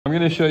I'm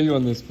going to show you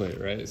on this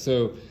plate, right?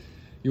 So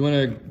you want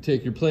to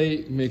take your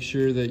plate, make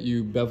sure that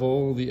you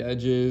bevel the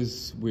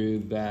edges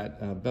with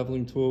that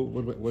beveling tool.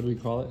 What do we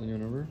call it? You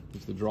remember?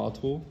 It's the draw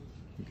tool,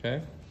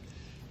 okay?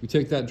 We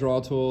take that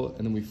draw tool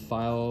and then we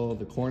file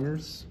the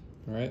corners,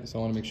 all right? So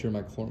I want to make sure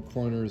my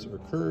corners are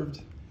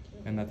curved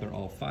and that they're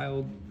all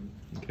filed,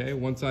 okay?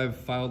 Once I've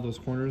filed those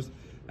corners,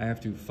 I have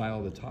to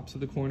file the tops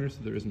of the corners so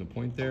there isn't a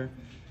point there.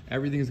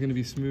 Everything is going to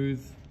be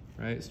smooth,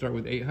 right? Start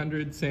with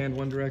 800, sand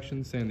one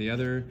direction, sand the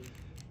other.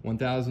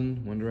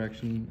 1000, one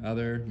direction,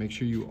 other. Make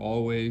sure you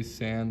always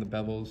sand the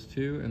bevels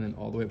too, and then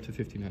all the way up to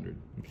 1500,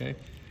 okay?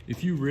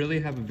 If you really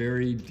have a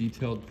very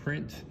detailed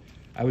print,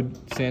 I would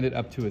sand it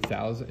up to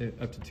 1000,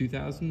 up to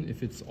 2000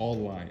 if it's all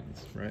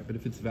lines, right? But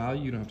if it's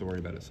value, you don't have to worry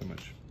about it so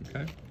much,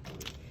 okay?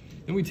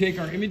 Then we take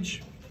our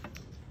image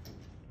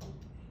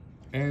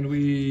and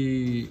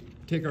we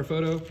take our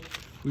photo,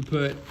 we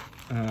put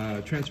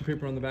transfer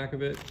paper on the back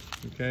of it,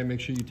 okay? Make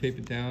sure you tape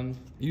it down.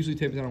 I usually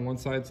tape it down on one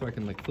side so I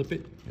can like flip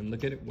it and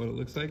look at it, what it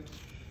looks like.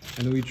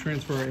 And then we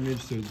transfer our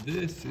image, so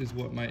this is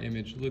what my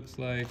image looks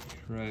like,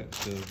 right?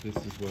 So this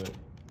is what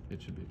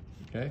it should be,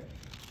 okay?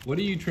 What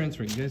are you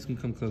transferring? You guys can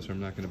come closer,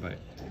 I'm not gonna bite.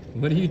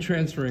 What are you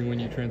transferring when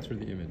you transfer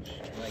the image?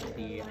 Like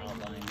the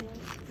outline.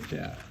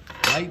 Yeah,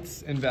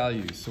 lights and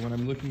values. So when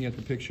I'm looking at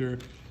the picture,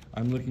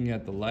 I'm looking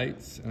at the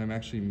lights and I'm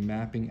actually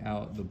mapping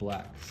out the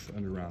blacks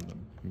around them,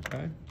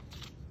 okay?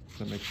 Does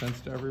that make sense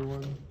to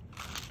everyone?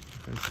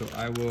 Okay, so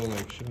I will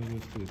like show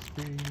this to the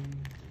screen,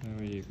 that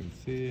way you can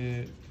see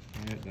it.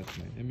 Right, that's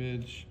my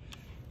image.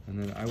 And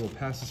then I will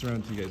pass this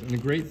around to you guys. And the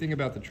great thing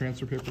about the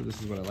transfer paper,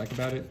 this is what I like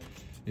about it,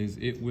 is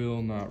it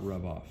will not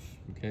rub off,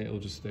 okay? It'll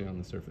just stay on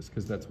the surface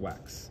because that's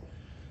wax.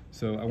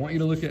 So I want you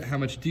to look at how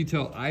much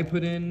detail I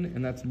put in,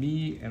 and that's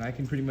me, and I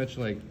can pretty much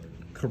like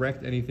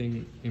correct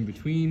anything in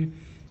between.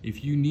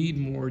 If you need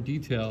more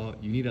detail,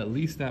 you need at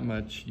least that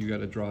much, you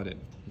gotta draw it in,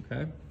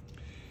 okay?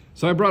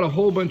 So I brought a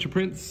whole bunch of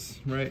prints,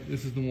 right?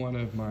 This is the one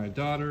of my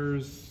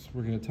daughters.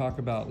 We're gonna talk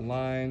about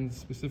lines,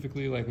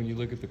 specifically like when you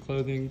look at the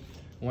clothing.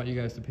 I want you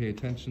guys to pay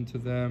attention to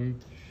them.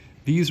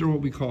 These are what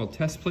we call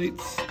test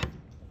plates.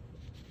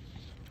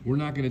 We're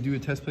not gonna do a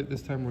test plate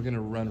this time. We're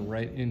gonna run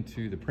right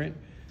into the print.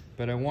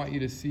 But I want you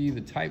to see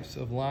the types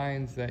of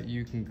lines that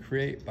you can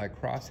create by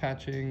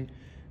cross-hatching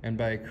and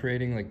by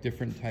creating like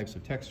different types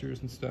of textures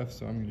and stuff.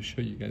 So I'm gonna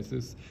show you guys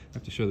this. I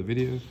have to show the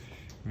video.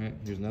 All right,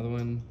 here's another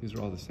one. These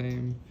are all the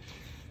same.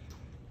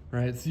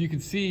 Right, so you can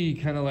see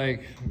kind of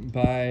like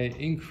by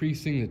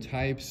increasing the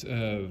types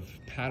of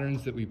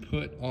patterns that we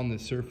put on the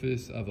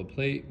surface of a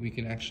plate, we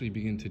can actually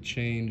begin to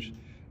change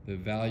the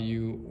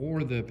value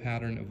or the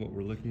pattern of what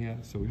we're looking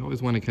at. So we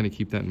always want to kind of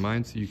keep that in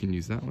mind, so you can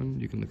use that one,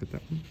 you can look at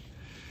that one.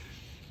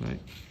 Right.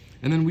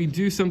 And then we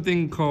do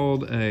something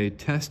called a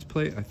test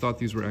plate. I thought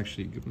these were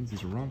actually good ones,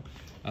 these are wrong.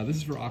 This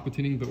is for aqua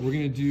tinting, but we're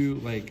gonna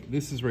do like,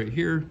 this is right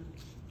here,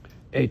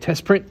 a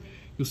test print.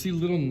 You'll see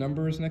little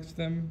numbers next to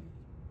them.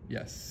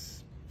 Yes.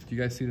 Do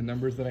you guys see the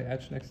numbers that I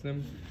etched next to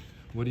them?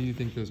 What do you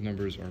think those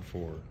numbers are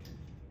for?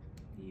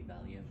 The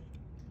value.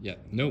 Yeah,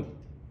 no.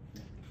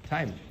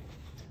 Time.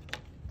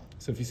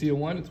 So if you see a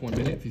 1, it's 1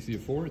 minute. If you see a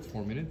 4, it's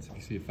 4 minutes. If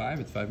you see a 5,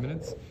 it's 5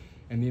 minutes.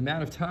 And the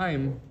amount of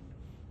time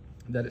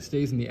that it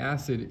stays in the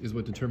acid is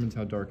what determines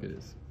how dark it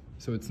is.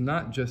 So it's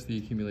not just the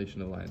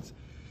accumulation of lines.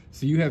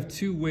 So you have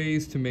two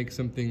ways to make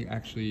something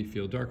actually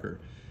feel darker.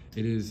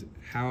 It is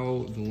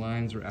how the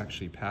lines are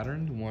actually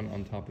patterned, one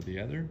on top of the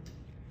other.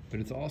 But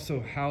it's also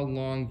how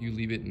long you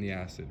leave it in the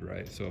acid,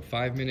 right? So a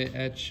 5-minute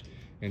etch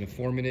and a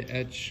 4-minute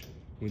etch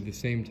with the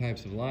same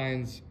types of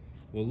lines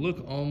will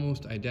look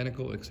almost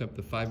identical, except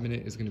the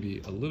 5-minute is gonna be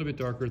a little bit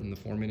darker than the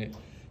 4-minute.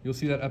 You'll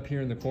see that up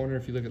here in the corner.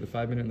 If you look at the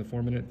 5-minute and the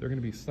 4-minute, they're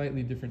gonna be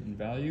slightly different in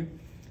value.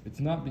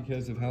 It's not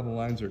because of how the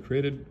lines are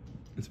created,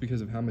 it's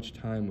because of how much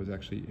time was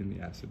actually in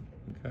the acid,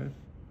 okay?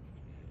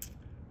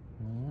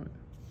 All right.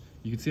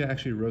 You can see I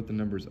actually wrote the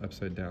numbers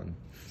upside down.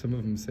 Some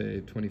of them say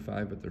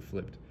 25, but they're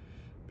flipped,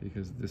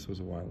 because this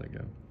was a while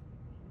ago.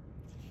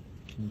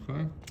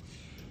 Okay.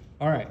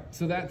 All right,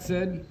 so that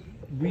said,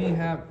 we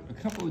have a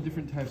couple of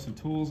different types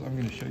of tools. I'm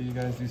gonna show you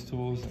guys these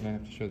tools, and I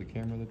have to show the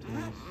camera the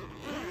tools.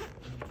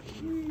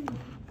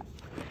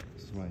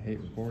 This is why I hate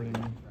recording,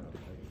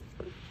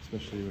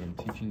 especially when I'm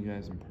teaching you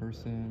guys in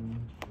person,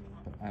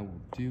 but I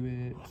will do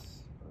it.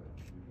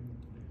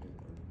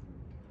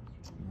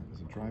 That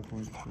is a dry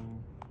point tool.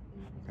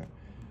 Okay.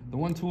 The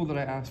one tool that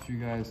I asked you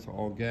guys to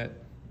all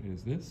get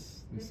is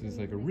this. This is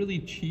like a really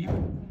cheap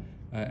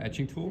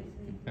etching tool,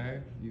 okay?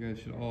 You guys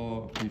should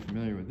all be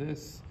familiar with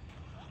this.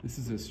 This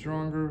is a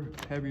stronger,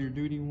 heavier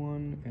duty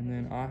one, and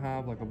then I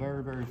have like a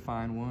very, very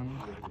fine one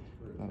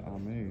that I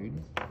made.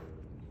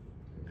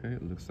 Okay,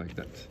 it looks like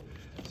that.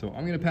 So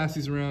I'm gonna pass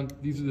these around.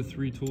 These are the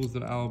 3 tools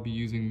that I'll be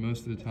using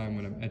most of the time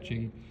when I'm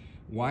etching.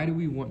 Why do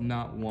we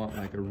not want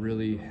like a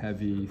really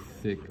heavy,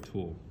 thick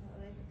tool?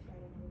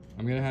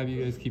 I'm gonna have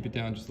you guys keep it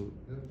down just a little.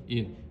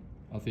 Ian,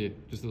 I'll see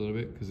it just a little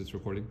bit because it's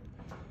recording.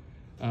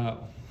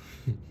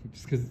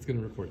 Just because it's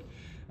gonna record.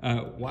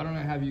 Why don't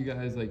I have you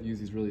guys like use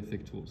these really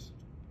thick tools?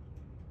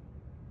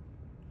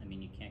 I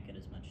mean, you can't get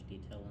as much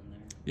detail in there.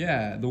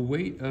 Yeah, the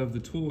weight of the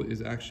tool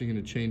is actually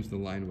going to change the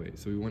line weight.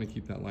 So we want to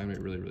keep that line weight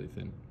really, really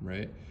thin,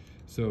 right?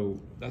 So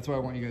that's why I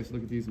want you guys to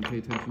look at these and pay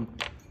attention.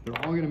 They're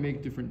all going to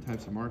make different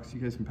types of marks.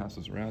 You guys can pass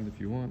those around if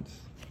you want,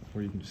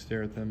 or you can just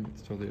stare at them.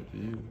 It's totally up to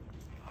you.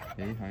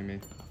 Hey, Jaime,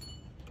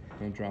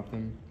 don't drop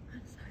them.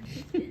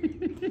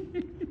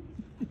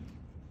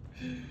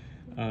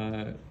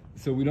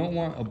 So we don't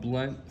want a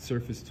blunt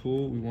surface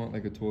tool. We want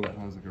like a tool that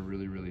has like a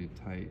really, really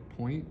tight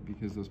point,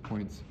 because those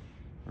points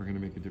are going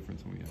to make a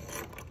difference when we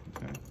edit.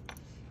 Okay.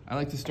 I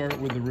like to start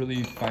with a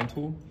really fine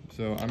tool.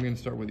 So I'm going to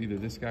start with either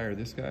this guy or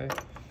this guy.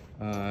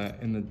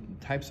 And the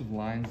types of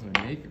lines that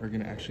I make are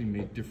going to actually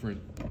make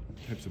different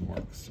types of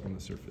marks on the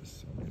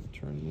surface. So I'm going to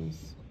turn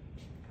this,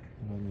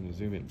 and I'm going to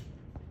zoom in.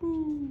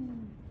 Woo.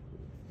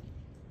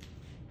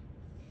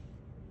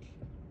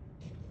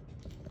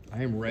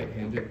 I am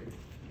right-handed,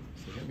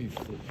 so let me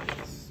flip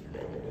this.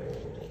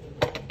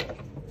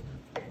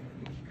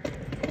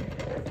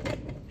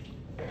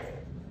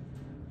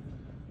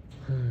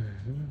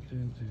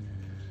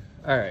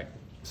 All right,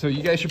 so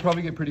you guys should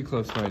probably get pretty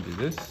close when I do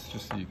this,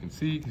 just so you can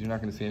see, because you're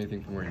not going to see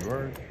anything from where you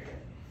are.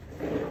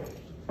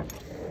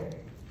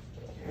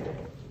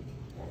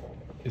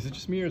 Is it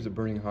just me, or is it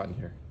burning hot in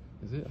here?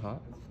 Is it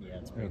hot? Yeah,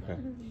 it's pretty okay.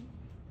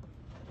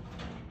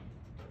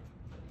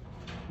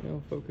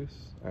 Focus.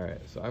 All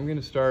right, so I'm going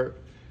to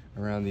start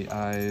around the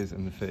eyes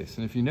and the face.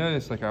 And if you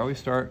notice, like I always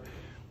start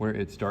where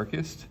it's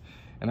darkest.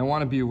 And I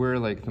want to be aware,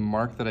 like the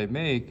mark that I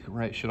make,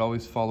 right, should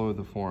always follow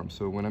the form.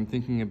 So when I'm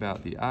thinking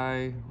about the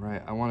eye,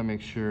 right, I want to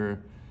make sure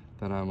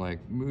that I'm like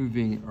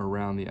moving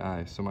around the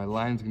eye. So my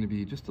line's going to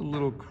be just a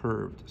little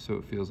curved, so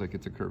it feels like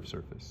it's a curved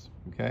surface,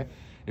 okay?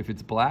 If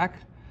it's black,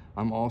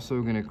 I'm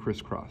also going to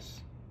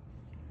crisscross.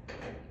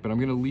 But I'm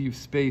going to leave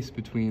space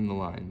between the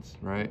lines,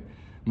 right?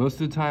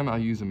 Most of the time I'll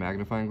use a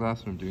magnifying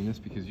glass when I'm doing this,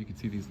 because you can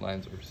see these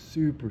lines are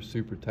super,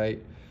 super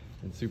tight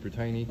and super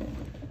tiny.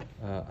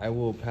 I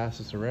will pass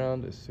this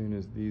around as soon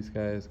as these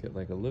guys get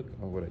like a look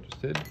on what I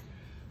just did.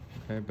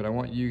 Okay, but I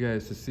want you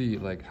guys to see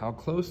like how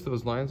close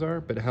those lines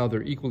are, but how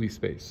they're equally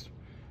spaced,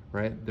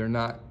 right? They're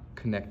not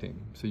connecting.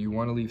 So you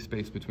want to leave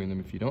space between them.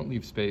 If you don't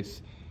leave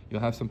space, you'll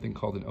have something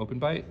called an open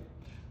bite.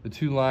 The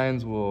two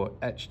lines will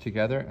etch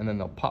together and then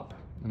they'll pop.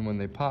 And when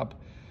they pop,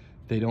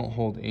 they don't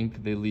hold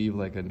ink, they leave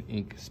like an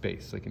ink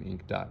space, like an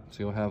ink dot.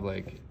 So you'll have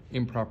like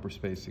improper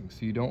spacing.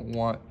 So you don't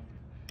want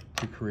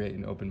to create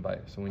an open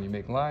bite. So when you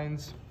make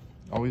lines,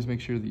 always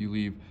make sure that you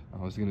leave,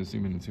 I was gonna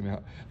zoom in and zoom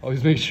out.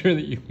 Always make sure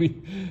that you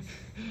leave,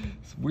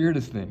 it's the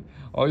weirdest thing.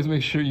 Always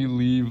make sure you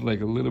leave like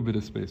a little bit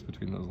of space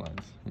between those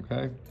lines,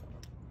 okay?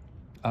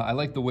 I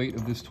like the weight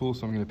of this tool,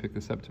 so I'm gonna pick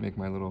this up to make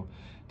my little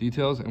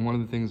details. And one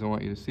of the things I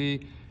want you to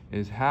see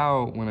is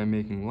how, when I'm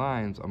making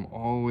lines, I'm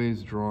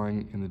always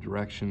drawing in the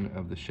direction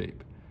of the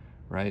shape,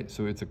 right?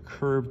 So it's a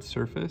curved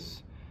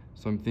surface,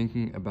 so I'm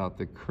thinking about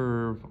the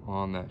curve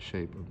on that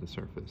shape of the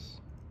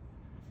surface.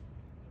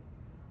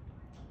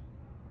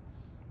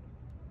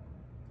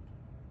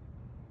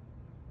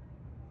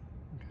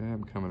 Okay,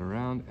 I'm coming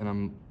around,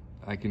 and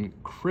I can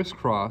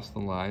crisscross the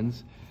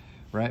lines,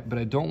 right? But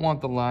I don't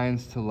want the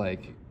lines to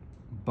like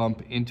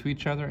bump into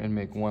each other and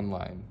make one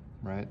line,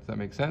 right? Does that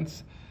make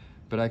sense?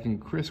 But I can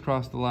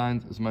crisscross the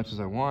lines as much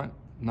as I want.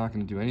 I'm not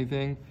gonna do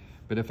anything.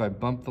 But if I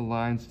bump the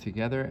lines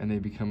together and they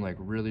become like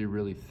really,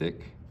 really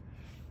thick,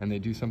 and they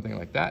do something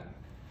like that,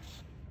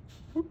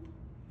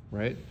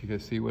 right? You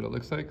guys see what it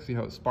looks like? See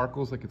how it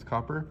sparkles like it's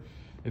copper?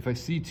 If I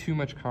see too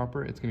much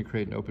copper, it's gonna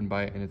create an open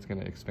bite and it's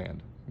gonna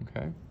expand,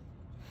 okay?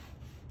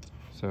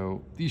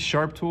 So these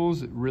sharp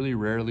tools really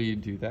rarely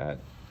do that.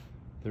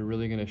 They're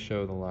really gonna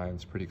show the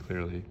lines pretty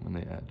clearly when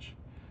they etch.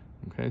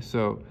 Okay,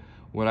 so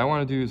what I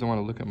wanna do is I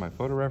wanna look at my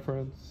photo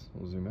reference.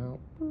 I'll zoom out.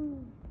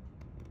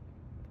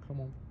 Come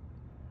on.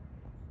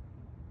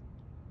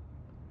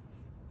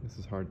 This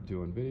is hard to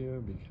do on video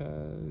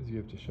because you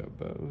have to show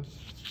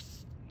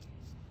both.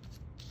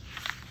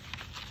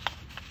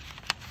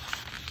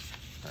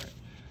 All right,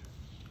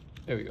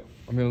 there we go.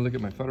 I'm gonna look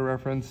at my photo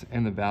reference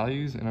and the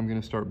values, and I'm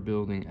gonna start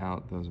building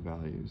out those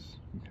values,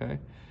 okay?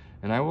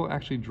 And I will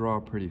actually draw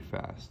pretty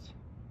fast.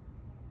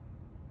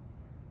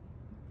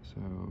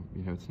 So,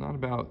 you know, it's not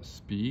about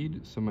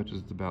speed so much as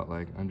it's about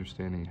like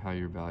understanding how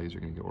your values are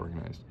gonna get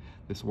organized.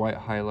 This white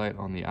highlight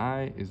on the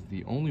eye is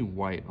the only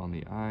white on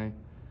the eye.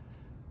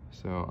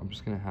 So I'm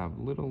just gonna have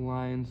little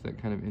lines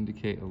that kind of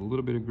indicate a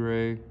little bit of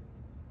gray.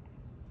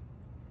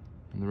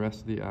 And the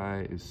rest of the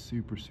eye is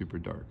super, super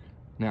dark.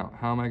 Now,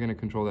 how am I gonna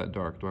control that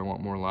dark? Do I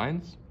want more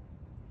lines?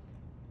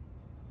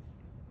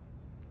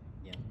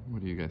 Yeah.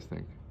 What do you guys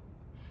think?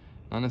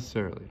 Not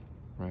necessarily,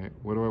 right?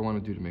 What do I wanna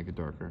do to make it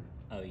darker?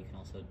 Oh, you can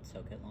also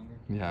soak it longer?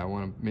 Yeah, I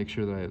want to make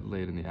sure that I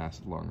lay it in the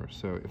acid longer.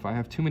 So if I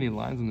have too many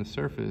lines on the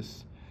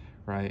surface,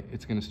 right,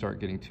 it's going to start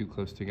getting too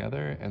close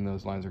together and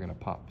those lines are going to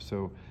pop.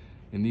 So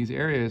in these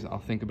areas, I'll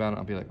think about it.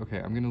 I'll be like, okay,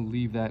 I'm going to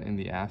leave that in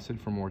the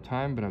acid for more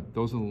time, but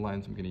those are the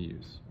lines I'm going to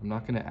use. I'm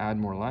not going to add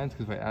more lines,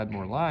 because if I add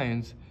more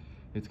lines,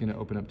 it's going to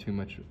open up too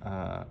much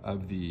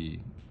of the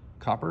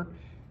copper,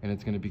 and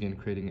it's going to begin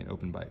creating an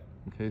open bite.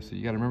 Okay, so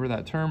you got to remember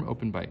that term,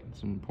 open bite.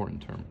 It's an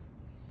important term.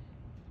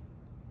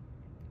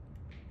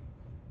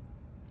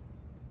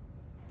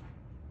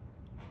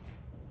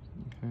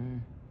 Okay.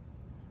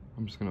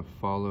 I'm just gonna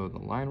follow the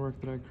line work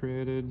that I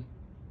created.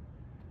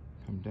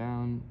 Come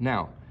down.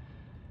 Now,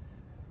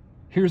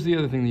 here's the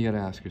other thing that you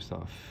gotta ask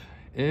yourself.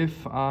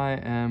 If I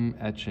am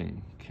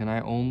etching, can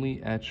I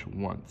only etch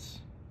once?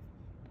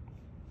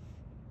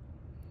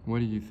 What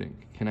do you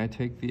think? Can I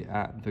take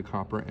the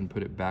copper and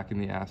put it back in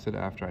the acid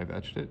after I've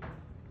etched it?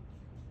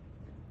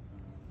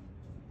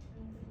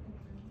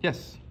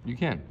 Yes, you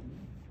can,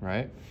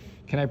 right?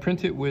 Can I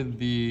print it with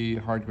the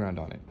hard ground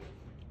on it?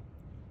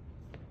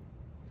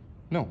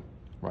 No,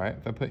 right?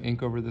 If I put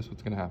ink over this,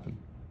 what's gonna happen?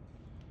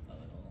 Oh,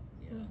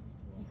 yeah.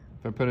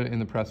 If I put it in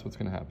the press, what's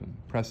gonna happen?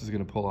 Press is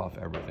gonna pull off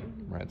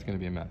everything, right? It's gonna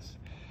be a mess.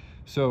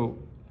 So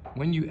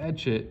when you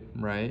etch it,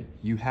 right,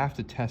 you have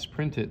to test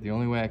print it. The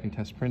only way I can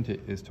test print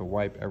it is to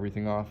wipe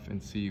everything off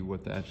and see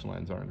what the etch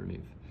lines are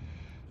underneath.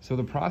 So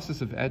the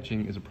process of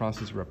etching is a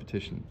process of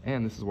repetition,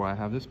 and this is why I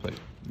have this plate.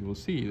 You will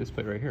see this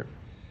plate right here.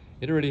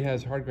 It already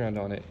has hard ground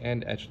on it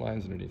and etch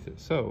lines underneath it.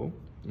 So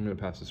I'm gonna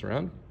pass this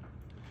around.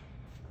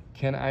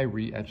 Can I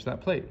re-etch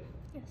that plate?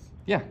 Yes.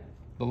 Yeah,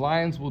 the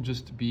lines will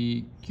just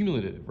be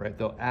cumulative, right?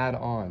 They'll add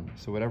on.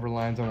 So whatever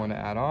lines I want to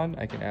add on,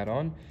 I can add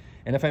on.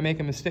 And if I make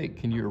a mistake,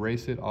 can you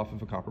erase it off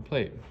of a copper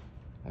plate?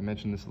 I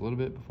mentioned this a little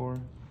bit before.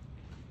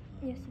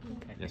 Yes, you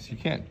can. Yes, you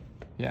can.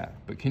 Yeah,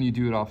 but can you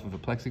do it off of a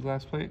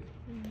plexiglass plate?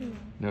 No.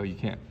 No, you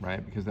can't,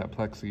 right? Because that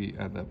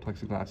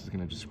plexiglass is going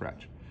to just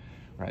scratch,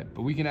 right?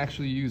 But we can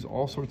actually use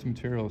all sorts of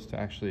materials to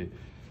actually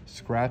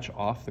scratch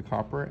off the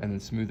copper and then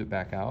smooth it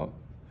back out,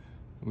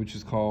 which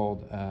is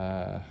called,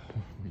 I'm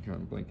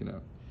blanking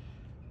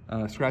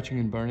out. Scratching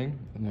and burning.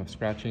 No,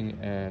 scratching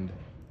and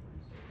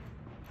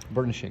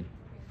burnishing.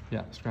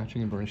 Yeah,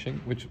 scratching and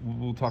burnishing, which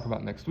we'll talk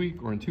about next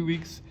week or in 2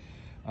 weeks.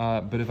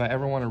 But if I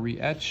ever want to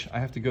re-etch, I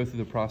have to go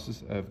through the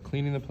process of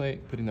cleaning the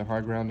plate, putting the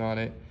hard ground on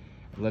it,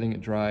 letting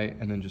it dry,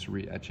 and then just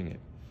re-etching it.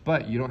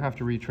 But you don't have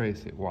to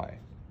retrace it. Why?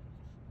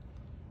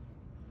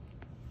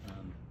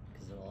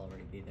 Because it'll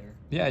already be there.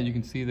 Yeah, you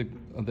can see the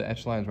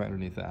etch lines right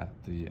underneath that,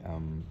 the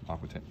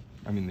aquatint.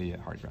 I mean the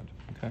hard ground.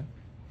 Okay.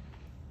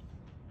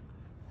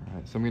 All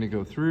right. So I'm going to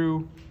go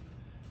through,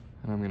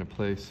 and I'm going to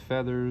place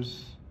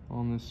feathers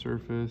on this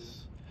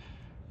surface.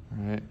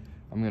 All right.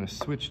 I'm going to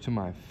switch to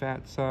my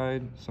fat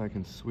side so I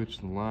can switch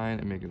the line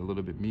and make it a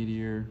little bit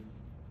meatier.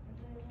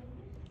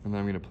 And then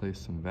I'm going to place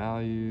some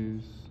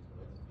values.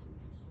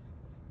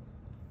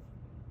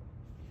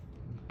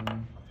 Okay.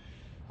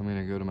 I'm going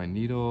to go to my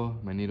needle.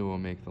 My needle will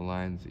make the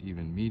lines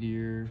even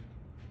meatier.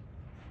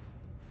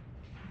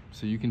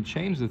 So you can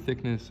change the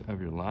thickness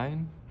of your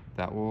line.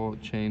 That will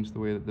change the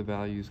way that the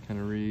values kind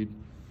of read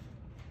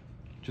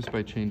just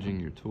by changing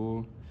your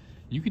tool.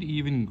 You could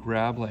even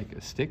grab like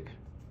a stick,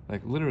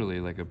 like literally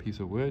like a piece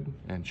of wood,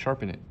 and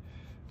sharpen it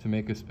to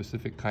make a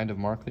specific kind of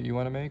mark that you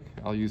want to make.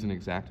 I'll use an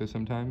X-Acto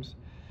sometimes,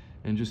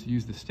 and just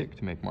use the stick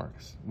to make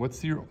marks. What's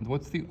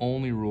the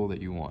only rule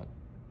that you want?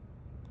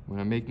 When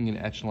I'm making an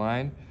etch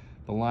line,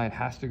 the line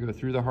has to go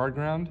through the hard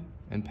ground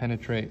and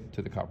penetrate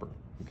to the copper,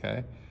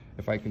 okay?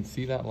 If I can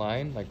see that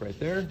line, like right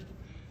there,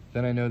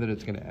 then I know that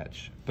it's gonna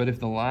etch. But if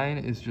the line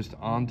is just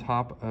on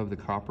top of the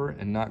copper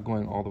and not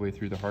going all the way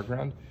through the hard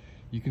ground,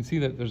 you can see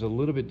that there's a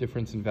little bit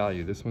difference in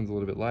value. This one's a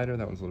little bit lighter,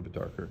 that one's a little bit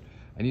darker.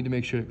 I need to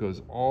make sure it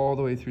goes all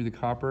the way through the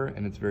copper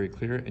and it's very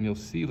clear, and you'll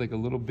see like a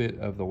little bit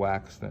of the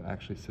wax that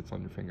actually sits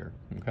on your finger,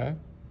 okay?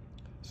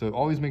 So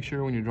always make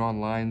sure when you're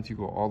drawing lines, you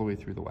go all the way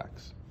through the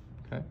wax,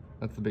 okay?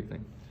 That's the big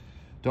thing.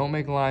 Don't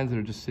make lines that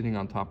are just sitting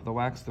on top of the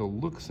wax. They'll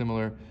look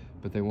similar,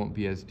 but they won't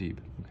be as deep,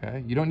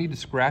 okay? You don't need to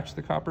scratch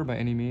the copper by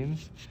any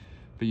means,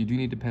 but you do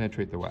need to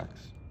penetrate the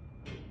wax.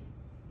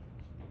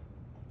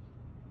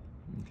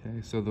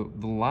 Okay, so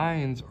the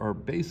lines are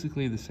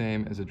basically the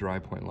same as a dry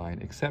point line,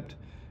 except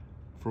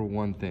for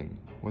one thing.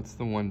 What's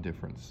the one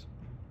difference?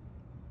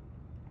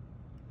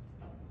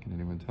 Can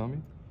anyone tell me?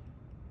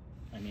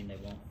 I mean, they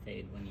won't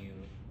fade when you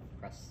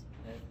press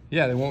it.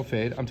 Yeah, they won't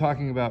fade. I'm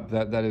talking about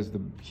that is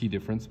the key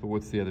difference, but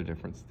what's the other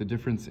difference? The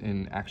difference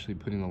in actually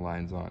putting the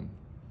lines on.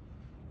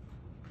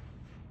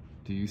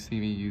 Do you see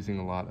me using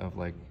a lot of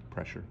like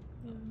pressure?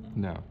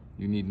 No,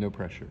 you need no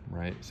pressure,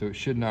 right? So it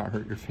should not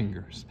hurt your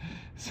fingers.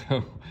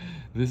 So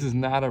this is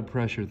not a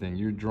pressure thing.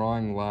 You're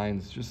drawing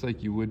lines just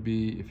like you would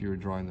be if you were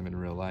drawing them in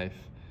real life.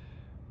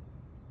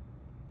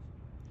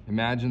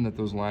 Imagine that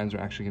those lines are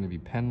actually going to be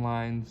pen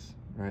lines,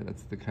 right?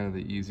 That's the kind of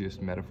the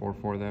easiest metaphor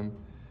for them.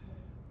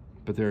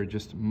 But they're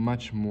just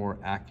much more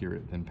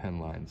accurate than pen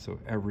lines. So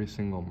every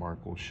single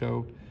mark will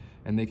show,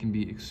 and they can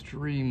be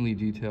extremely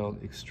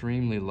detailed,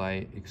 extremely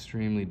light,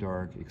 extremely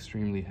dark,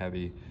 extremely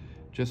heavy,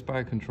 just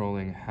by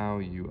controlling how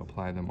you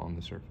apply them on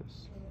the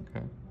surface,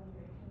 okay?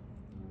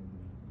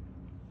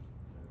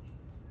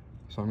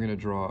 So I'm gonna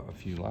draw a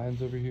few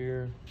lines over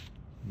here,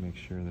 make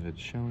sure that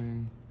it's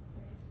showing.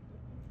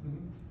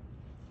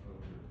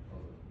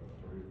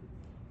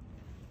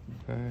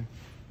 Okay,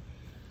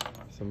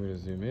 so I'm gonna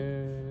zoom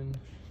in.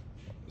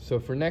 So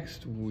for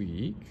next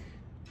week,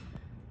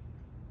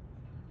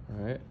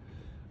 all right,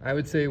 I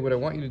would say what I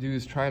want you to do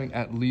is try and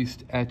at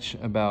least etch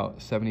about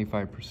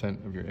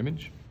 75% of your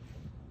image,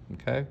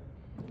 okay?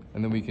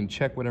 And then we can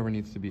check whatever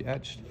needs to be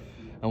etched.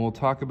 And we'll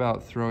talk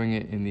about throwing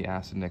it in the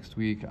acid next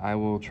week. I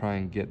will try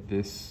and get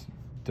this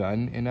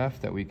done enough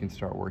that we can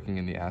start working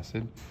in the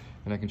acid.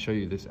 And I can show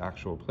you this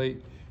actual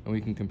plate, and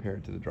we can compare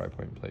it to the dry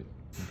point plate,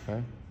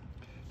 okay?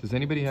 Does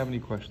anybody have any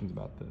questions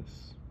about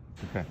this?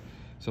 Okay,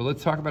 so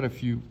let's talk about a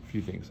few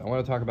things. I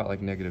want to talk about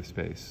like negative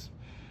space.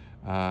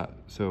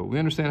 So we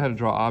understand how to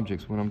draw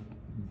objects. When I'm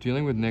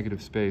dealing with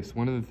negative space,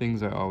 one of the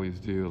things I always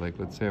do, like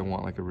let's say I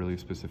want like a really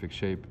specific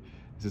shape,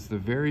 is it's the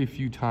very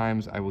few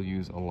times I will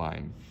use a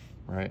line,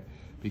 right?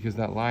 Because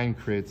that line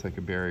creates like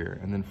a barrier.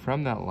 And then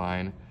from that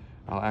line,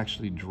 I'll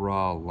actually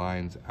draw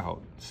lines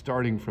out,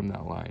 starting from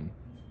that line.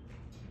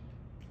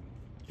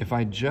 If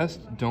I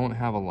just don't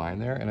have a line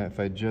there, and if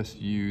I just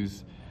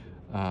use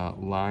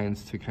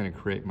lines to kind of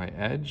create my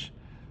edge,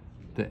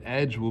 the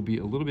edge will be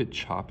a little bit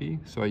choppy,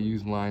 so I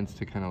use lines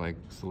to kind of like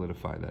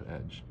solidify that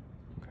edge,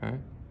 okay?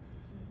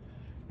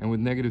 And with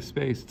negative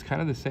space, it's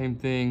kind of the same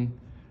thing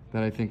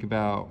that I think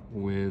about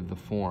with the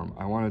form.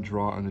 I want to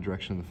draw in the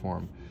direction of the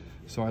form.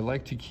 So I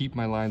like to keep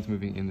my lines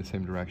moving in the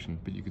same direction,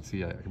 but you can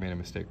see I made a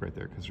mistake right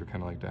there because they're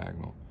kind of like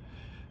diagonal.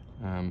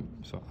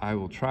 So I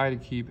will try to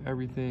keep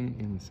everything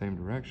in the same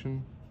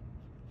direction,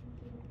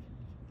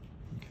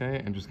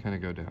 okay, and just kind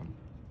of go down,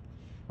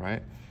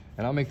 right?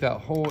 And I'll make that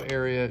whole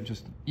area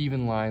just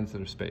even lines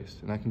that are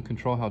spaced. And I can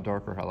control how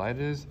dark or how light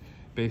it is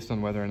based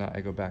on whether or not I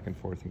go back and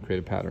forth and create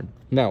a pattern.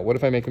 Now, what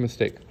if I make a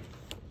mistake?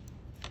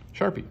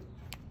 Sharpie,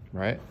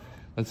 right?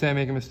 Let's say I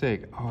make a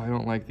mistake. Oh, I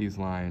don't like these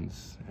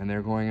lines, and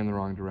they're going in the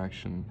wrong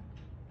direction,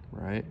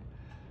 right?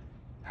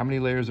 How many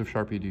layers of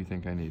Sharpie do you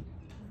think I need?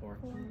 4.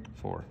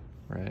 4,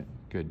 right?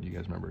 Good, you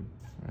guys remembered,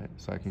 right?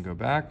 So I can go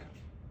back.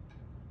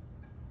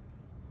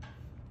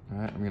 All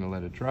right, I'm gonna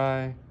let it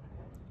dry.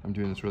 I'm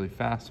doing this really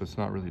fast, so it's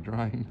not really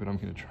drying, but I'm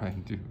gonna try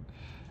and do.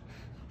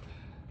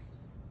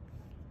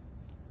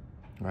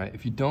 All right,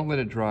 if you don't let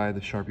it dry, the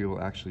Sharpie will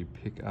actually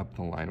pick up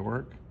the line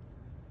work,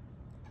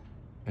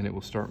 and it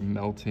will start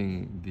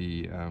melting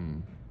the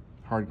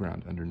hard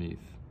ground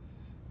underneath.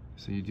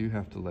 So you do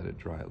have to let it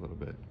dry a little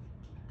bit.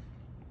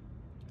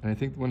 And I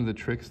think one of the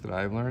tricks that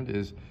I've learned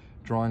is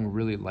drawing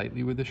really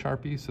lightly with the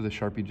Sharpie, so the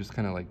Sharpie just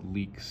kind of like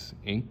leaks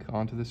ink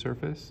onto the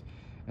surface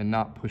and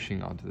not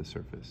pushing onto the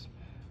surface.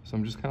 So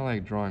I'm just kind of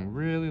like drawing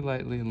really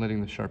lightly and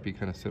letting the Sharpie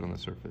kind of sit on the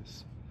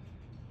surface.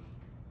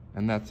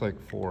 And that's like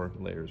 4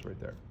 layers right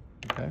there,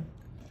 okay?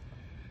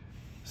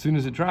 As soon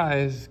as it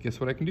dries, guess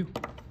what I can do?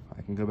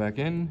 I can go back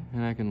in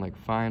and I can like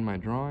find my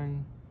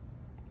drawing,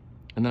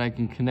 and then I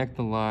can connect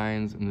the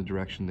lines in the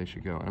direction they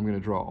should go. And I'm gonna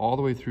draw all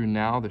the way through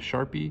now the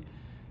Sharpie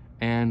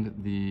and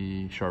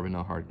the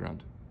Charbonnel hard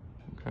ground,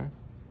 okay?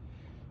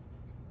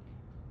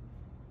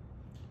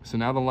 So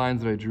now the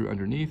lines that I drew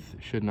underneath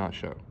should not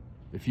show.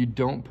 If you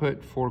don't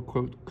put 4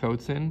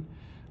 coats in,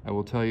 I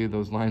will tell you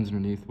those lines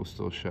underneath will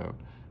still show.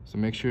 So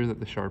make sure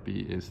that the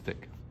Sharpie is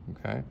thick,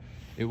 okay?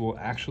 It will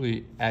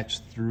actually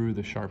etch through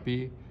the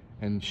Sharpie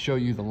and show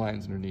you the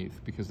lines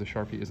underneath because the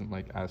Sharpie isn't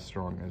like as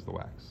strong as the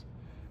wax.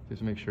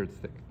 Just make sure it's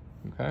thick,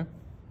 okay?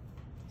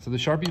 So the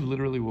Sharpie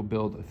literally will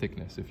build a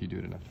thickness if you do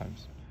it enough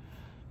times.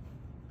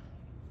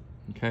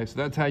 Okay, so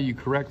that's how you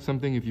correct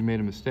something if you made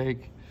a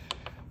mistake.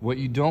 What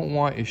you don't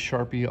want is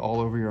Sharpie all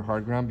over your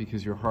hard ground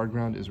because your hard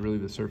ground is really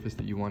the surface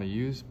that you want to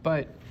use.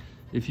 But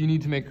if you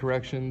need to make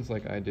corrections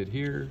like I did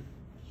here,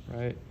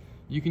 right,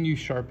 you can use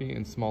Sharpie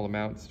in small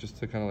amounts just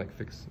to kind of like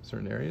fix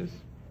certain areas,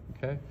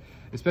 okay?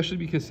 Especially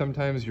because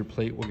sometimes your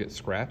plate will get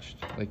scratched.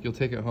 Like you'll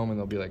take it home and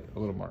there'll be like a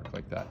little mark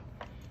like that.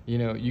 You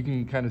know, you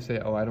can kind of say,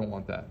 oh, I don't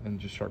want that, and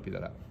just Sharpie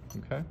that out,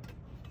 okay?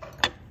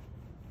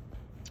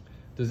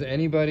 Does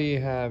anybody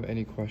have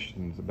any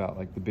questions about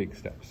like the big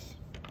steps?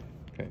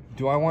 Okay,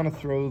 do I want to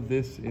throw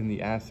this in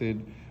the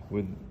acid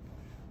with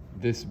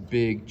this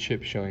big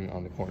chip showing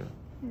on the corner?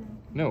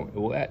 No, it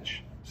will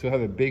etch. So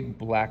have a big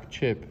black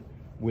chip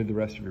with the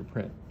rest of your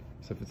print.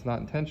 So if it's not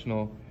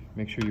intentional,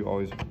 make sure you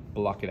always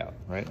block it out,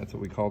 right? That's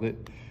what we called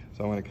it.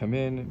 So I want to come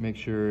in, make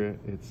sure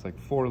it's like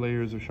 4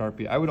 layers of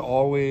Sharpie. I would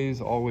always,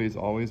 always,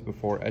 always,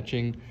 before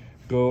etching,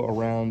 go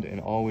around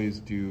and always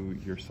do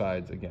your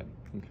sides again,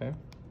 okay?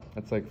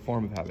 That's like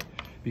form of habit.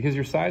 Because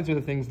your sides are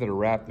the things that are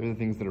wrapped, they're the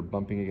things that are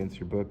bumping against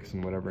your books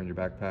and whatever in your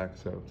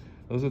backpack, so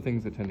those are the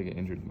things that tend to get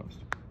injured the most.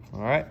 All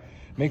right?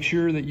 Make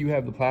sure that you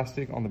have the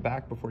plastic on the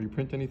back before you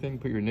print anything.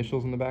 Put your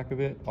initials in the back of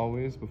it,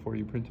 always, before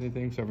you print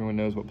anything, so everyone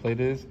knows what plate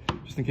it is,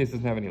 just in case it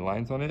doesn't have any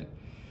lines on it.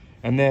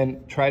 And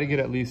then try to get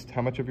at least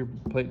how much of your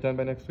plate done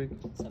by next week?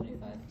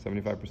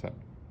 75. 75%.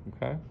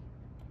 Okay?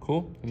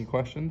 Cool? Any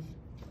questions?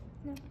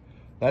 No.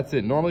 That's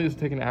it. Normally this would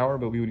take an hour,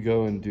 but we would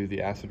go and do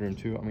the acid room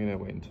too. I'm gonna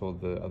wait until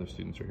the other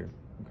students are here.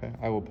 Okay?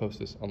 I will post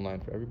this online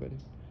for everybody.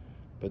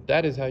 But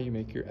that is how you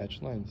make your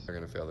etched lines. They're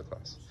gonna fail the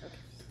class.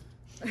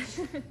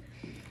 Okay.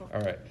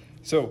 All right.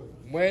 So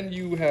when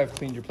you have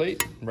cleaned your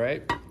plate,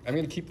 right? I'm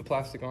gonna keep the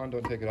plastic on,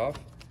 don't take it off,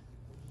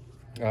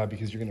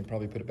 because you're gonna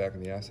probably put it back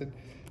in the acid.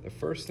 The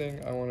first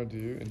thing I wanna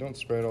do, and don't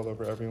spray it all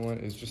over everyone,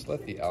 is just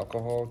let the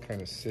alcohol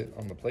kind of sit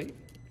on the plate.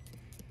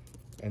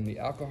 And the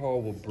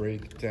alcohol will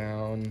break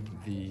down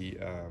the,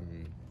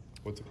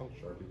 what's it called?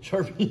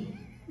 Sharpie.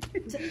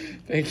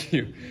 Thank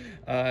you.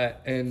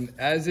 And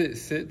as it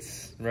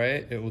sits,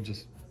 right, it will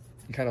just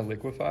kind of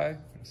liquefy.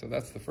 So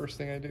that's the first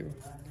thing I do.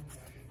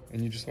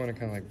 And you just want to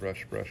kind of like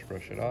brush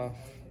it off.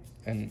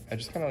 And I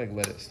just kind of like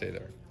let it stay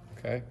there,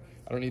 okay?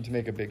 I don't need to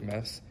make a big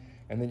mess.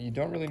 And then you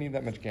don't really need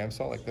that much Gam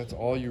salt. Like that's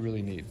all you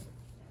really need.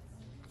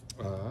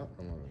 I'm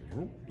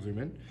gonna zoom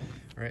in.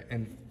 All right,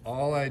 and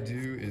all I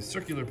do is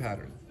circular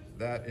pattern.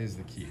 That is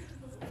the key.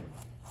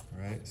 All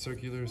right,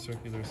 circular.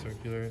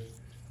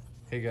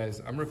 Hey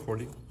guys, I'm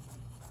recording,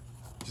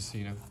 just so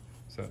you know.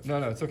 So, no,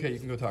 it's okay, you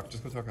can go talk.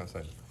 Just go talk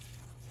outside.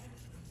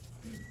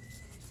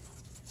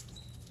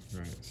 All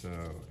right, so,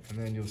 and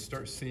then you'll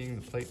start seeing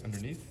the plate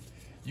underneath.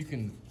 You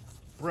can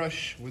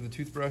brush with a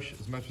toothbrush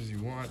as much as you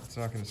want. It's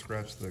not gonna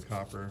scratch the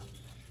copper.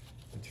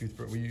 The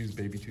toothbrush, we use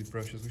baby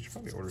toothbrushes. We should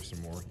probably order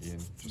some more, Ian,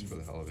 just for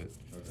the hell of it.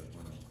 Okay,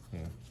 why not?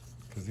 Yeah,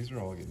 because these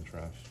are all getting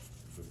trashed.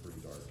 They're pretty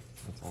dark.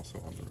 That's also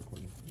on the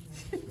recording.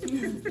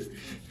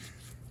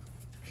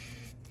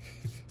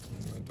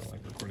 I don't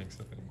like recording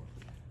stuff anymore.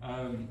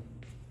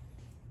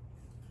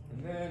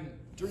 And then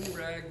dirty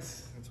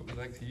rags, that's what we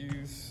like to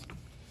use.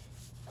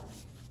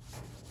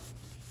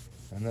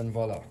 And then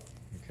voila,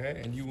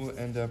 okay? And you will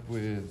end up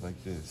with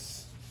like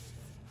this.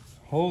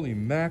 Holy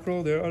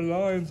mackerel, there are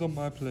lines on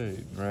my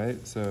plate,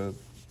 right? So,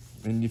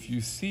 and if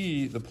you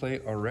see the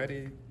plate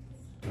already,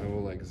 I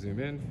will like zoom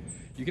in.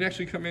 You can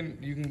actually come in,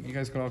 you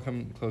guys can all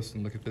come close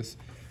and look at this.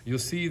 You'll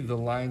see the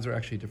lines are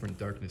actually different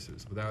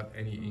darknesses without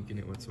any ink in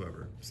it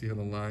whatsoever. See how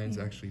the lines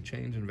actually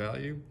change in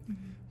value?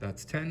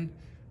 That's 10,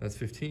 that's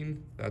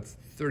 15, that's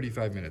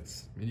 35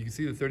 minutes. And you can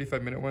see the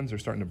 35-minute ones are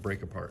starting to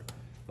break apart.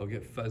 They'll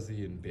get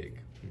fuzzy and big,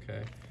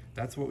 okay?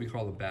 That's what we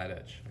call a bad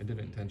etch. I did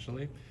it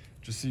intentionally,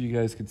 just so you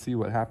guys could see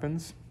what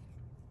happens.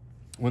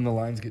 When the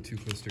lines get too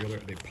close together,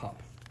 they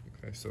pop.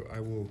 Okay, so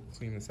I will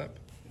clean this up.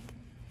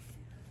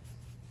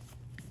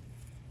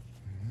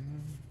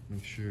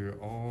 Make sure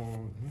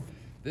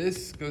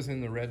this goes in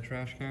the red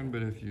trash can,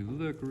 but if you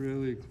look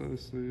really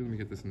closely, let me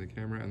get this in the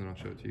camera and then I'll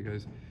show it to you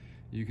guys.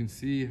 You can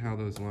see how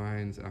those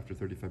lines after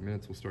 35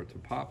 minutes will start to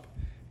pop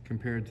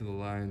compared to the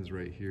lines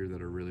right here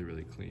that are really,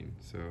 really clean.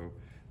 So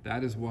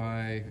that is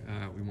why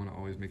we want to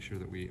always make sure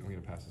that I'm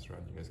going to pass this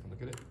around, you guys can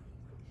look at it.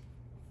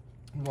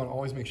 We want to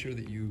always make sure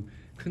that you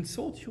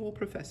consult your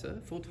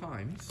professor 4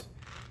 times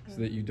so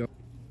that you don't.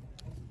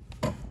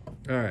 All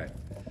right,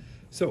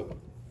 so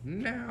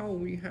now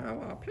we have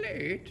our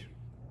plate.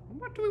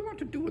 What do we want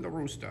to do with a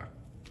rooster?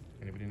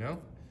 Anybody know?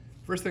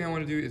 First thing I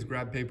want to do is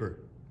grab paper,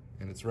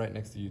 and it's right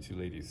next to you two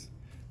ladies.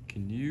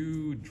 Can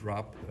you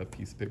drop a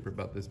piece of paper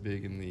about this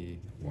big in the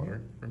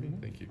water for me?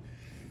 Thank you.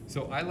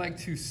 So I like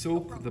to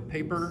soak the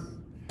paper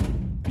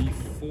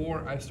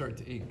before I start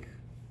to ink.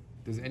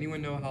 Does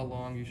anyone know how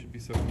long you should be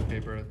soaking the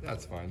paper?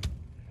 That's fine.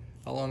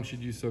 How long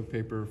should you soak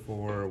paper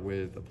for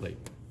with a plate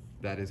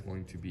that is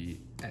going to be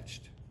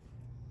etched?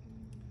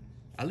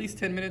 At least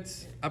 10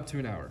 minutes, up to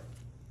an hour.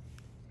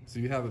 So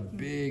you have a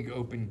big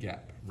open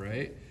gap,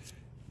 right?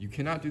 You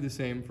cannot do the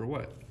same for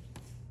what?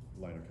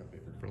 Lino cut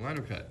paper. For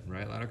lino cut,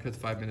 right? Lino cut's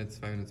 5 minutes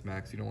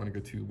max. You don't want to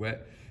go too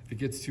wet. If it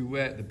gets too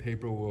wet, the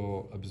paper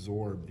will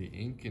absorb the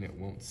ink and it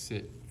won't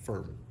sit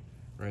firm,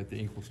 right? The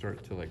ink will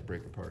start to like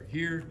break apart.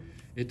 Here,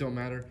 it don't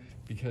matter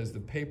because the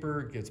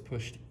paper gets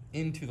pushed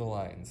into the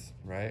lines,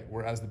 right?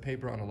 Whereas the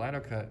paper on a lino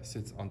cut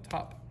sits on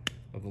top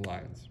of the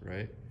lines,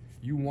 right?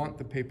 You want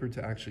the paper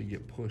to actually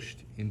get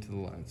pushed into the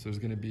lines. So there's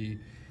gonna be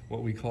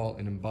what we call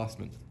an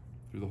embossment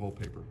through the whole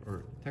paper,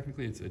 or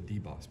technically it's a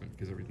debossment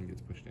because everything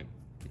gets pushed in,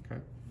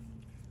 okay?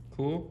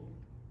 Cool?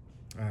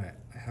 All right,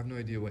 I have no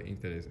idea what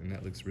ink that is, and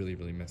that looks really,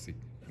 really messy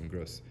and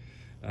gross.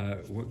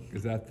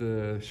 Is that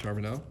the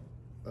Charbonneau?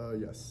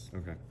 Yes.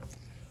 Okay.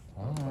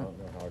 I don't know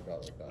how it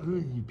got like that.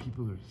 You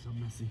people are so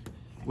messy.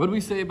 What do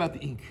we say about the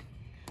ink?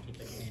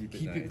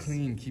 Keep it nice.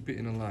 clean, keep it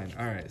in a line.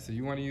 All right, so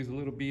you want to use a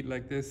little bead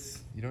like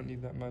this. You don't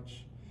need that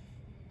much.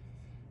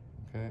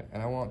 Okay,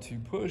 and I want to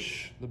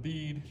push the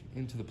bead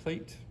into the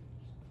plate.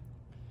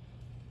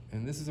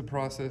 And this is a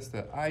process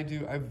that I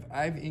do.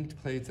 I've inked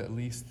plates at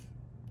least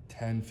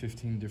 10,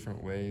 15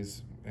 different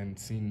ways and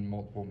seen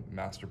multiple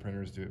master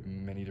printers do it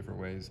many different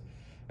ways.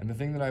 And the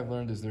thing that I've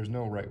learned is there's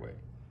no right way.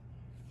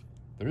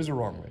 There is a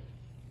wrong way,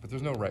 but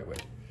there's no right way.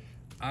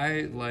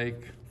 I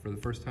like, for the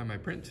first time I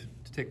print,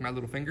 to take my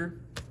little finger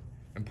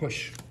and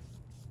push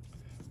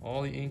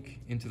all the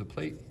ink into the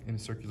plate in a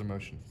circular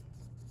motion.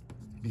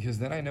 Because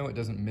then I know it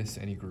doesn't miss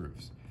any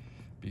grooves.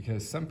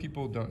 Because some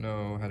people don't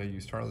know how to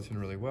use tarlatan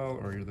really well,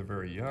 or they're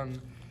very young.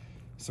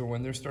 So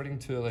when they're starting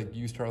to like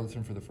use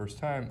tarlatan for the first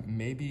time,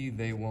 maybe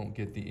they won't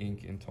get the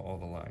ink into all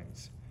the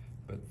lines.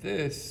 But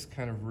this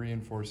kind of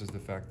reinforces the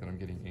fact that I'm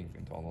getting ink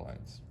into all the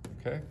lines,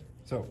 okay?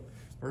 So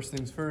first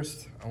things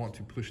first, I want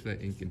to push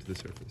that ink into the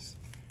surface.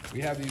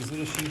 We have these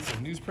little sheets of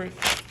newsprint,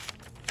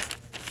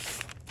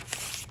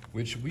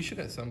 which we should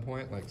at some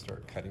point like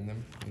start cutting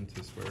them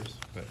into squares,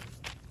 but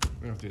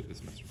we don't do it this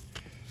semester.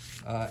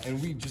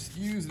 And we just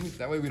use,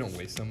 that way we don't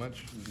waste so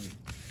much.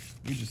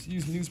 We just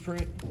use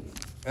newsprint,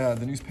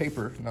 the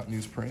newspaper, not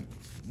newsprint.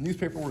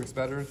 Newspaper works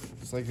better.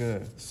 It's like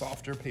a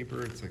softer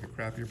paper, it's like a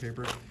crappier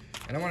paper.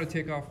 And I want to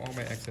take off all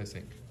my excess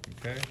ink,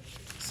 okay?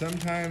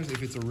 Sometimes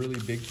if it's a really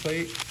big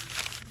plate,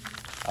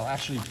 I'll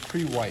actually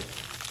pre-wipe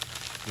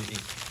the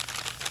ink.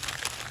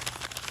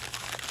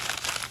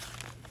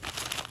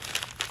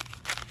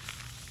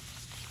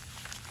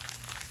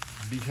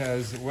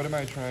 Because what am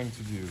I trying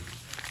to do?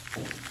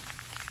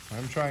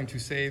 I'm trying to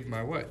save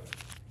my what?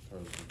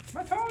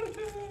 My tarlatan!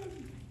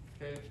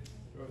 Okay,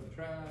 throw it in the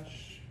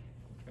trash.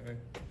 Okay.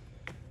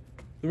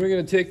 Then we're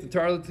gonna take the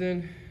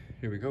tarlatan.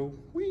 Here we go.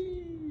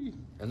 Whee!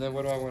 And then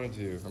what do I want to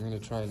do? I'm gonna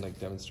try and like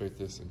demonstrate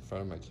this in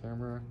front of my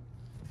camera.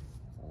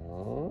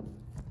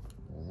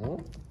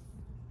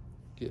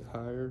 Get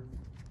higher.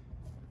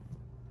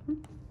 All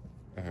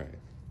right.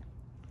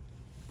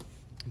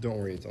 Don't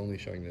worry, it's only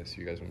showing this.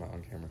 You guys are not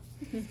on camera.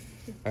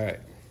 All right.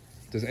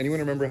 Does anyone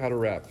remember how to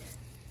wrap?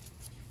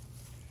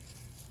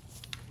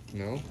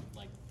 No?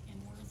 Like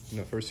inwards.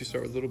 No, first you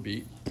start with a little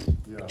beat.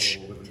 Yeah, a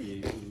little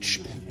bit of beat.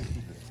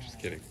 Just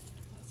kidding.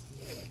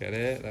 Get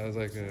it? That was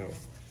like a,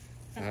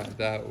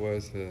 that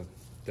was a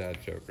dad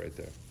joke right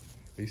there.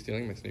 Are you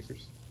stealing my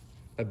sneakers?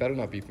 That better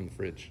not be from the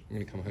fridge. I'm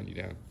gonna come hunt you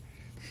down.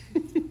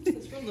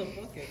 It's from the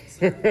bucket.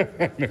 So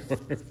I know,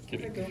 I'm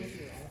kidding.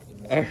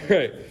 All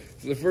right,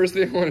 so the first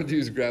thing I want to do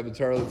is grab the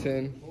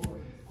tarlatan.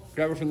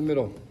 Grab it from the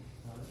middle,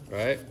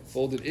 right?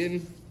 Fold it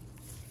in,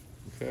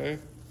 okay?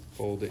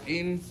 Fold it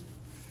in,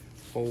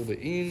 fold it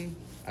in.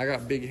 I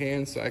got big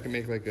hands, so I can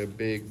make like a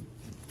big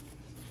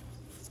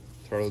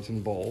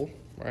tarlatan ball,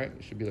 right?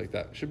 It should be like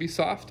that. It should be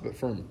soft, but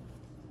firm.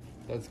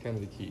 That's kind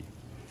of the key.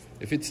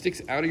 If it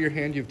sticks out of your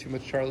hand, you have too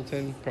much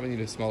tarlatan, probably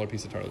need a smaller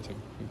piece of tarlatan,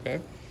 okay?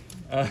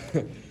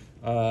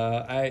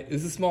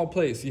 This is a small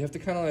plate, so you have to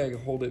kind of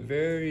like hold it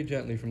very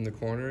gently from the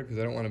corner because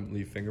I don't want to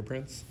leave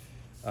fingerprints.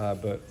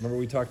 But remember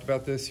we talked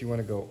about this, you want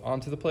to go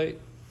onto the plate,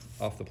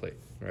 off the plate,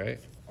 right?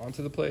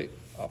 Onto the plate,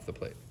 off the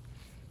plate.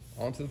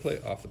 Onto the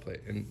plate, off the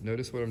plate. And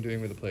notice what I'm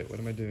doing with the plate. What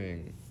am I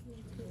doing?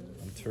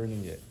 I'm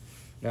turning it.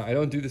 Now, I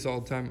don't do this all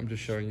the time. I'm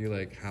just showing you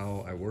like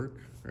how I work,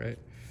 right?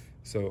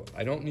 So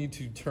I don't need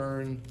to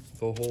turn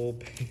the whole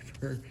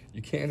paper.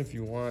 You can if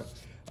you want.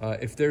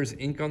 If there's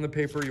ink on the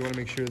paper, you want to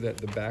make sure that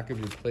the back of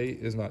your plate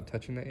is not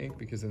touching the ink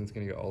because then it's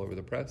going to get all over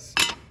the press.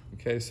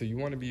 Okay, so you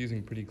want to be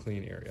using pretty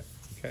clean area,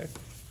 okay?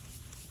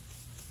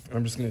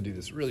 I'm just going to do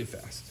this really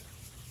fast.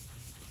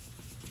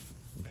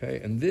 Okay,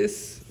 and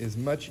this is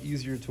much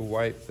easier to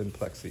wipe than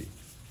plexi.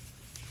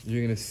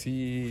 You're going to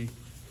see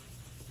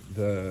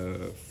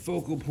the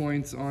focal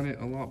points on it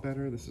a lot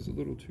better. This is a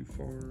little too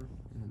far. I'm going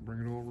to bring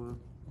it over.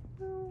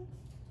 There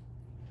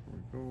we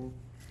go.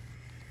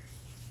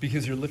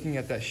 Because you're looking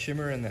at that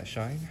shimmer and that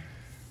shine.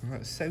 Oh,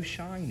 it's so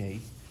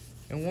shiny.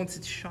 And once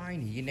it's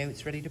shiny, you know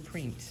it's ready to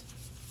print.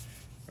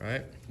 All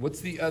right, what's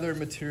the other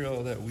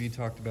material that we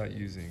talked about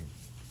using?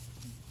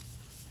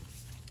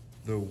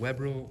 The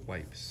Webril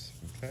wipes,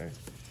 okay?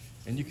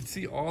 And you can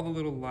see all the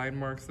little line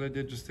marks that I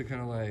did just to kind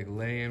of like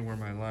lay in where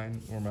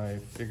my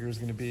figure is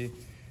gonna be.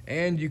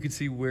 And you can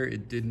see where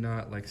it did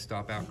not like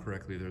stop out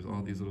correctly. There's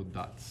all these little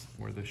dots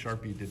where the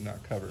Sharpie did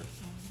not cover.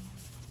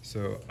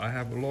 So I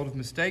have a lot of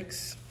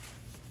mistakes.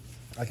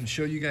 I can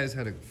show you guys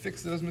how to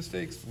fix those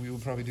mistakes. We will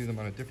probably do them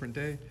on a different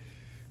day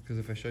because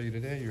if I show you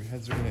today, your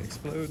heads are gonna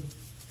explode.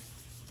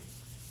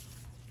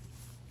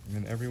 And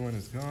then everyone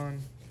is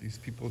gone. These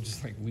people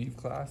just like leave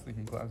class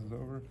thinking class is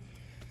over.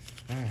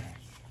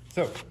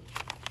 So,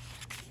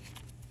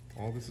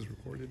 all this is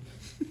recorded.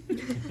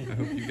 I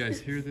hope you guys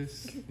hear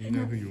this. You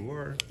know who you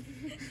are.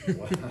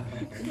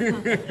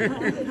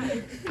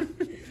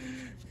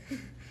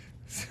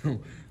 So,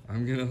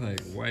 I'm gonna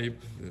like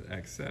wipe the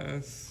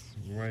excess,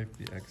 wipe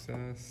the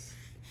excess,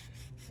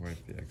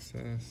 wipe the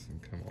excess,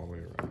 and come all the way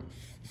around.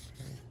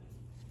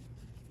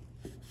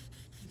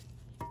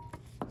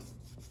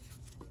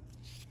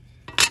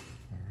 Okay.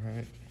 All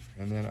right.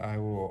 And then I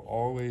will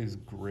always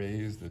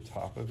graze the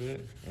top of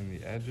it and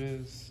the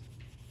edges.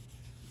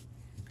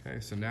 Okay,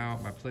 so now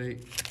my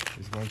plate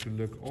is going to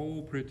look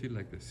all pretty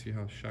like this. See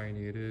how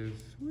shiny it is?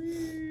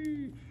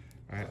 Whee!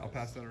 All right, I'll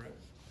pass that around.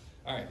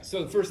 All right,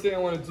 so the first thing I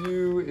want to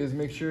do is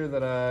make sure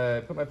that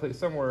I put my plate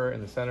somewhere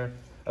in the center.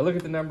 I look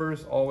at the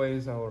numbers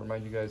always. I'll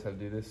remind you guys how to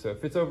do this. So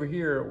if it's over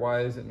here,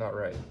 why is it not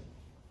right?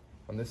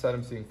 On this side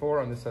I'm seeing 4,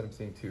 on this side I'm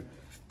seeing 2.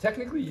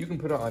 Technically, you can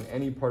put it on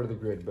any part of the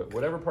grid, but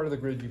whatever part of the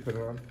grid you put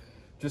it on,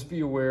 just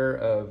be aware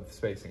of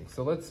spacing.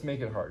 So let's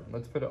make it hard.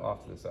 Let's put it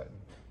off to the side.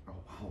 Oh,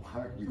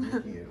 why are you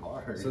making it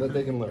hard? So that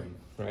they can learn,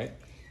 right?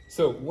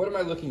 So what am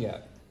I looking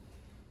at?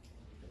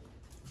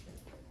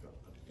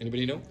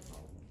 Anybody know?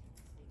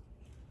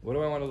 What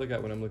do I want to look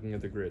at when I'm looking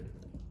at the grid?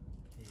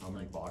 How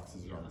many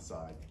boxes are on the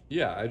side?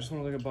 Yeah, I just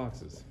want to look at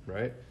boxes,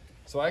 right?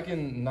 So I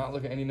can not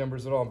look at any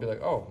numbers at all and be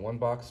like, oh, 1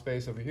 box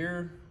space over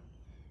here,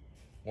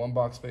 1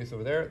 box space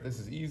over there. This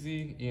is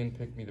easy. Ian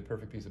picked me the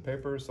perfect piece of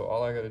paper. So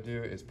all I got to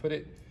do is put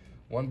it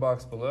 1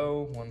 box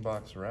below, 1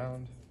 box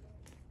around.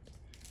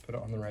 Put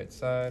it on the right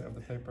side of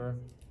the paper.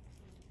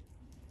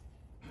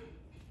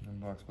 1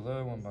 box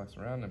below, 1 box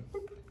around, and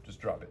boop, just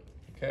drop it.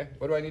 Okay,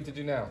 what do I need to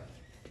do now?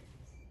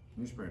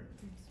 Newsprint.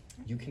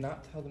 You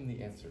cannot tell them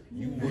the answer.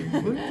 You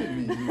looked at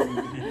me.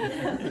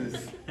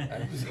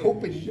 I was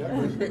hoping you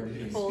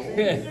would. Fold All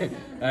it.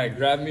 right,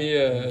 grab me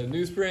a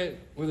newsprint.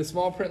 With a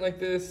small print like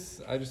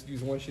this, I just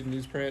use one sheet of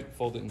newsprint,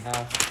 fold it in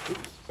half.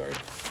 Oops, sorry.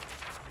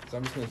 So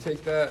I'm just gonna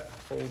take that,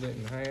 fold it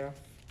in half.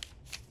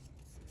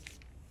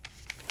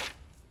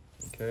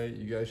 Okay,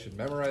 you guys should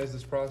memorize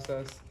this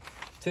process.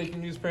 Take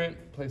your newsprint,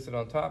 place it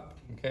on top.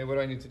 Okay, what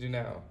do I need to do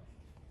now?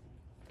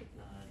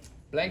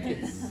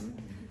 Blankets.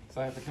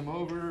 So I have to come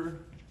over.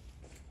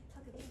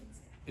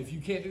 If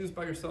you can't do this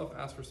by yourself,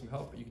 ask for some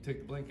help. You can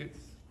take the blankets,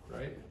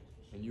 right?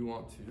 And you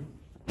want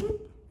to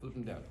flip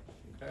them down,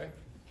 okay?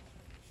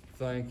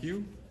 Thank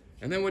you.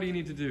 And then what do you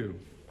need to do?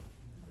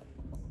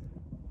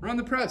 Run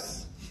the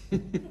press.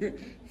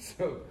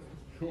 So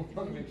you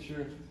want to make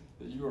sure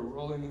that you are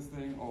rolling this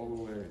thing all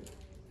the way.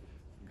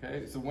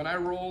 Okay, so when I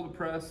roll the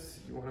press,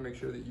 you want to make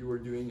sure that you are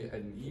doing it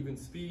at an even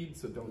speed,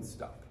 so don't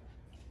stop.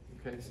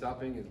 Okay,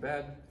 stopping is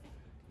bad.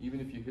 Even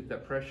if you hit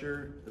that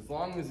pressure, as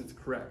long as it's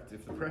correct.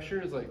 If the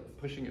pressure is like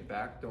pushing it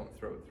back, don't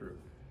throw it through.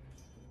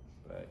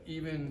 But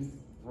even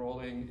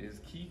rolling is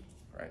key.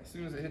 All right, as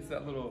soon as it hits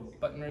that little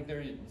button right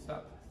there, you can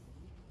stop.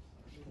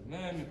 And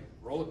then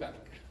roll it back.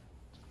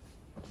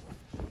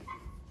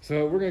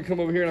 So we're gonna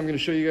come over here and I'm gonna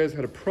show you guys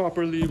how to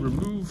properly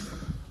remove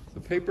the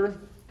paper.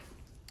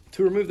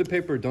 To remove the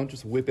paper, don't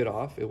just whip it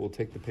off. It will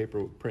take the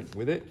paper print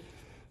with it.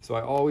 So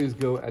I always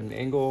go at an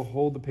angle,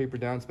 hold the paper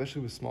down,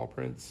 especially with small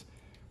prints.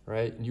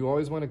 Right? And you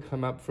always want to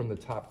come up from the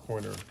top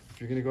corner. If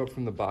you're going to go up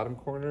from the bottom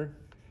corner,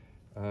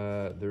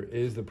 there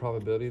is the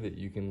probability that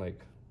you can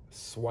like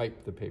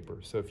swipe the paper.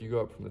 So if you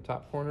go up from the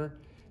top corner,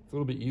 it's a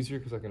little bit easier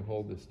because I can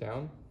hold this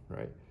down,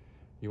 right?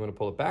 You want to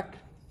pull it back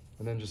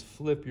and then just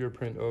flip your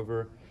print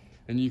over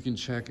and you can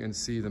check and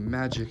see the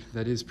magic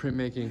that is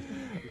printmaking.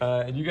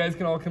 And you guys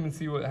can all come and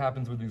see what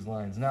happens with these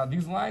lines. Now,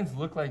 these lines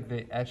look like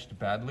they etched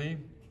badly,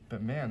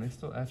 but man, they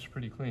still etched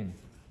pretty clean.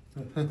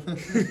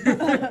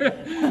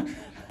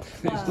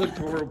 They looked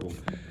horrible.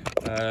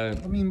 I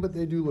mean, but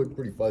they do look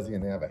pretty fuzzy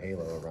and they have a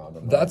halo around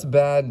them. That's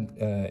bad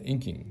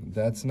inking.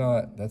 That's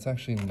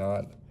actually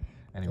not,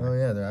 anyway. Oh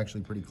yeah, they're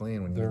actually pretty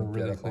clean when you They're look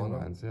really at it clean on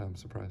them. lines, yeah, I'm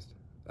surprised.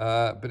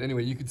 But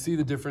anyway, you can see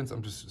the difference,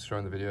 I'm just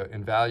showing the video,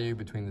 in value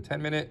between the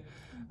 10-minute,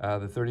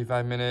 the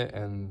 35-minute,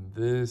 and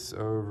this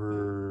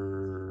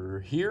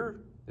over here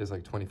is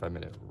like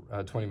 20-minute,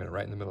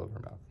 right in the middle of her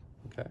mouth,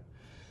 okay?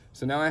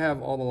 So now I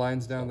have all the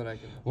lines down that I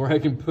can, or I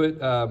can put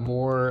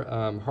more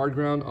hard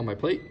ground on my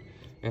plate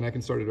and I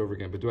can start it over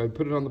again. But do I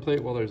put it on the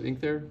plate while there's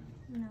ink there?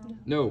 No.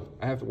 No,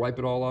 I have to wipe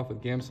it all off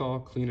with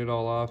Gamsol, clean it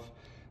all off.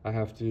 I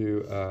have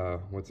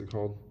to, what's it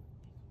called?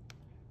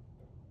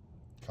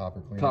 Copper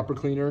cleaner. Copper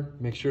cleaner,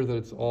 make sure that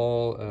it's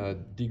all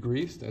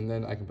degreased and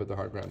then I can put the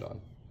hard ground on,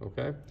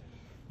 okay?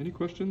 Any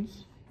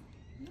questions?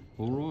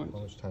 All right. How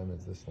much time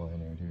is this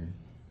line out here?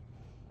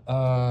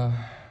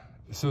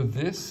 So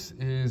this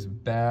is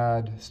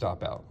bad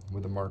stop out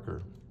with a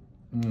marker.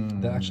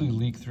 That actually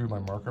leaked through my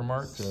marker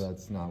marks. So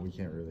that's not, we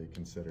can't really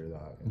consider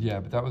that. Yeah,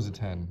 but that was a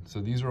 10.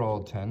 So these are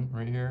all 10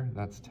 right here.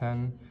 That's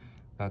 10,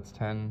 that's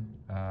 10.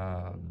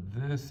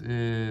 This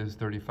is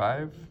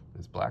 35,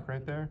 it's black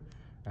right there.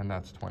 And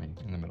that's 20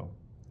 in the middle,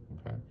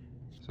 okay?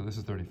 So this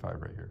is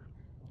 35 right here.